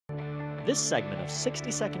This segment of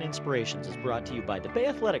 60-Second Inspirations is brought to you by the Bay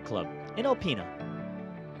Athletic Club in Alpena.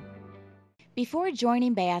 Before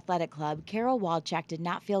joining Bay Athletic Club, Karol Walchak did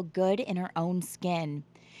not feel good in her own skin.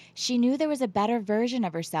 She knew there was a better version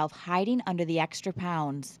of herself hiding under the extra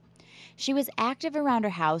pounds. She was active around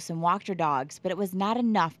her house and walked her dogs, but it was not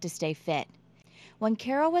enough to stay fit. When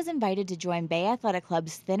Karol was invited to join Bay Athletic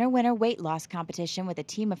Club's Thinner Winter weight loss competition with a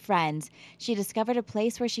team of friends, she discovered a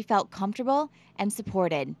place where she felt comfortable and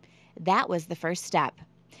supported. That was the first step.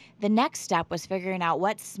 The next step was figuring out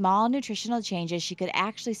what small nutritional changes she could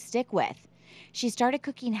actually stick with. She started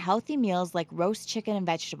cooking healthy meals like roast chicken and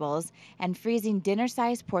vegetables and freezing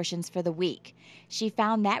dinner-sized portions for the week. She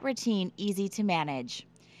found that routine easy to manage.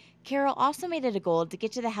 Karol also made it a goal to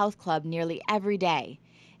get to the health club nearly every day.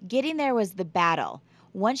 Getting there was the battle.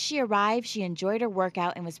 Once she arrived, she enjoyed her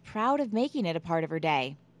workout and was proud of making it a part of her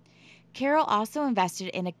day. Karol also invested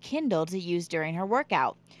in a Kindle to use during her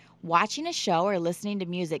workout. Watching a show or listening to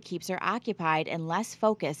music keeps her occupied and less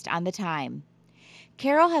focused on the time.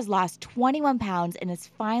 Karol has lost 21 pounds and is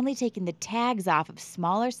finally taking the tags off of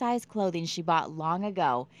smaller size clothing she bought long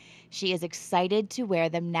ago. She is excited to wear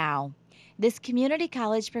them now. This community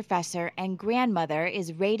college professor and grandmother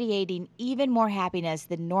is radiating even more happiness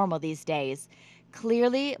than normal these days,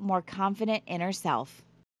 clearly more confident in herself.